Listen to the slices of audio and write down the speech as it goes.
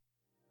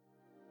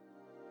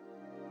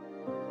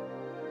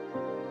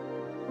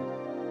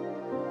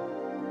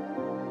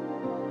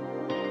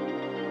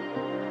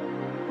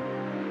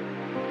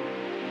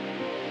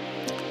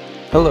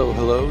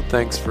Hello.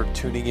 Thanks for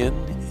tuning in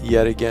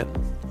yet again.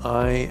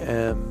 I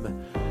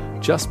am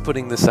just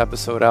putting this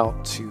episode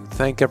out to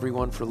thank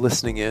everyone for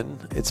listening in.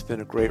 It's been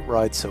a great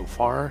ride so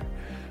far.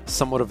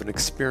 Somewhat of an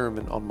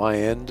experiment on my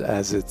end,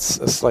 as it's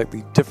a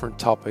slightly different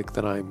topic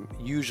than I'm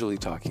usually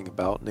talking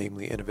about,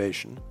 namely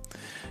innovation.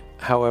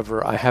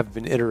 However, I have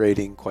been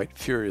iterating quite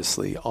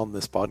furiously on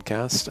this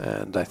podcast,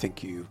 and I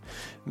think you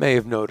may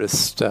have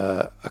noticed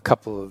a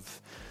couple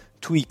of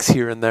tweaks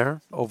here and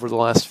there over the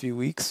last few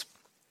weeks.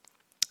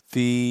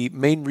 The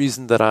main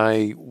reason that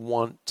I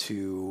want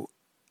to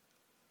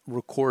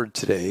record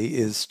today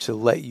is to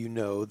let you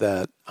know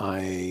that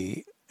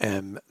I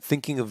am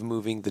thinking of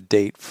moving the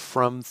date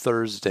from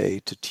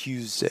Thursday to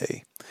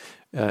Tuesday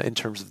in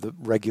terms of the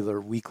regular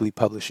weekly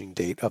publishing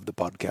date of the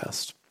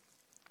podcast.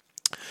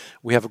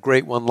 We have a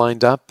great one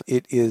lined up.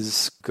 It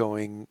is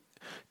going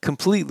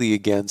completely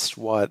against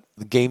what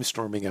the game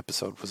storming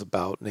episode was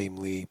about,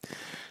 namely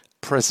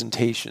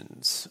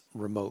presentations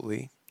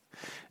remotely.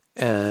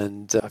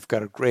 And I've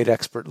got a great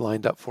expert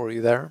lined up for you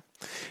there.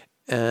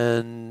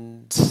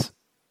 And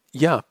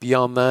yeah,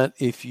 beyond that,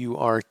 if you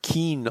are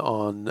keen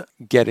on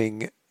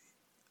getting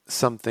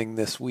something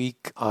this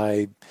week,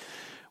 I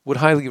would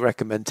highly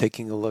recommend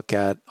taking a look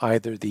at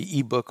either the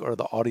ebook or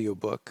the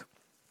audiobook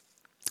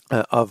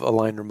of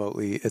Align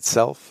Remotely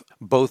itself.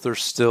 Both are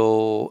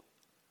still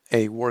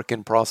a work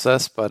in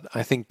process, but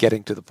I think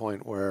getting to the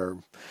point where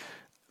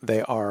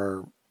they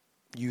are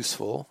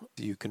useful,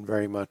 you can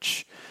very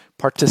much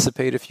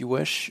participate if you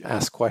wish,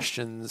 ask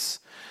questions,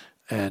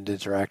 and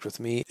interact with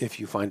me if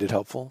you find it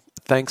helpful.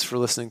 Thanks for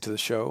listening to the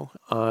show.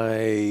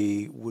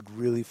 I would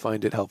really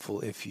find it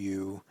helpful if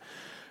you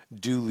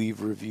do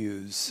leave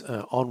reviews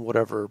on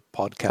whatever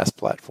podcast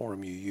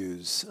platform you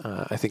use.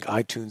 I think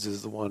iTunes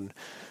is the one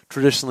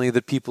traditionally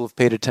that people have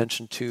paid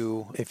attention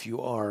to. If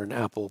you are an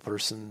Apple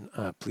person,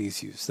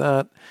 please use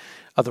that.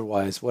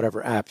 Otherwise,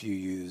 whatever app you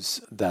use,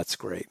 that's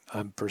great.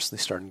 I'm personally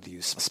starting to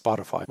use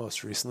Spotify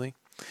most recently.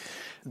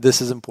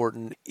 This is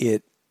important.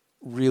 It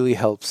really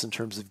helps in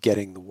terms of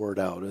getting the word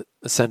out.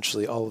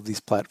 Essentially, all of these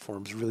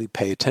platforms really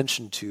pay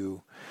attention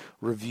to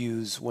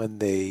reviews when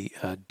they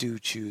do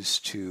choose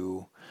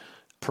to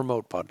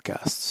promote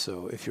podcasts.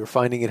 So if you're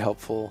finding it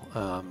helpful,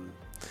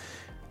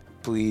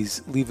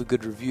 please leave a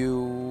good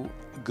review,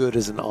 good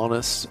as in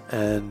honest,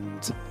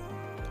 and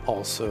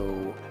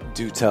also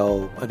do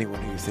tell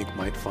anyone who you think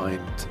might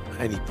find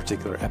any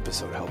particular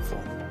episode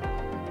helpful.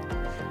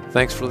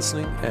 Thanks for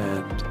listening,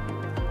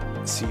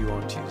 and see you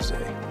on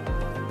Tuesday.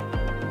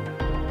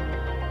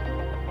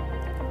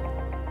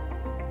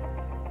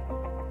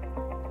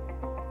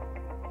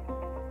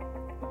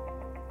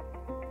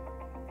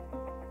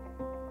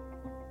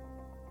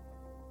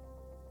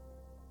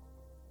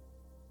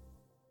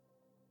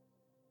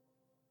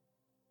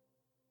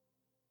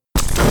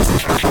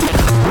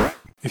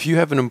 If you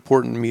have an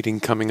important meeting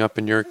coming up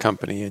in your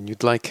company and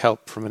you'd like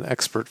help from an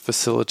expert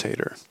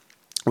facilitator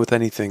with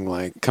anything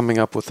like coming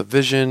up with a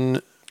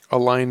vision,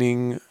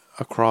 aligning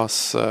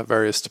across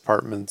various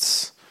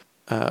departments,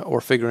 or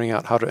figuring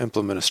out how to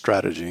implement a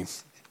strategy,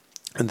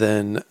 and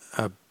then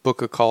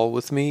book a call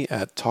with me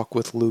at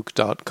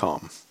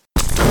talkwithluke.com.